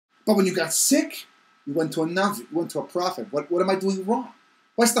But when you got sick, you went to a Navi, you went to a prophet. What am I doing wrong?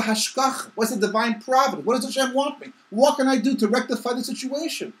 What's the hashkach? What's the divine providence? What does Hashem want me? What can I do to rectify the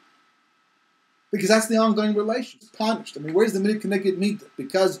situation? Because that's the ongoing relation. He's punished. I mean, where's the minute connected meet?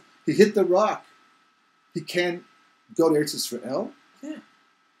 Because he hit the rock. He can't go to Eretz Yisrael? Yeah.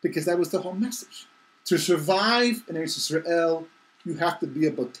 Because that was the whole message. To survive in Eretz Yisrael, you have to be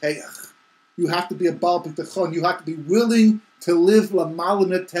a boteach. You have to be a Baal Bitachon. You have to be willing to live Lamal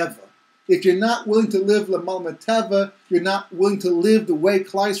Neteva. If you're not willing to live Lamal Neteva, you're not willing to live the way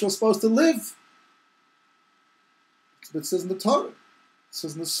Klal Yisrael is supposed to live. That's what it says in the Torah. It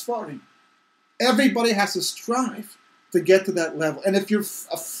says in the Sfarim. Everybody has to strive to get to that level. And if you're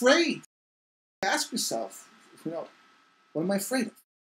afraid, ask yourself, what am I afraid of?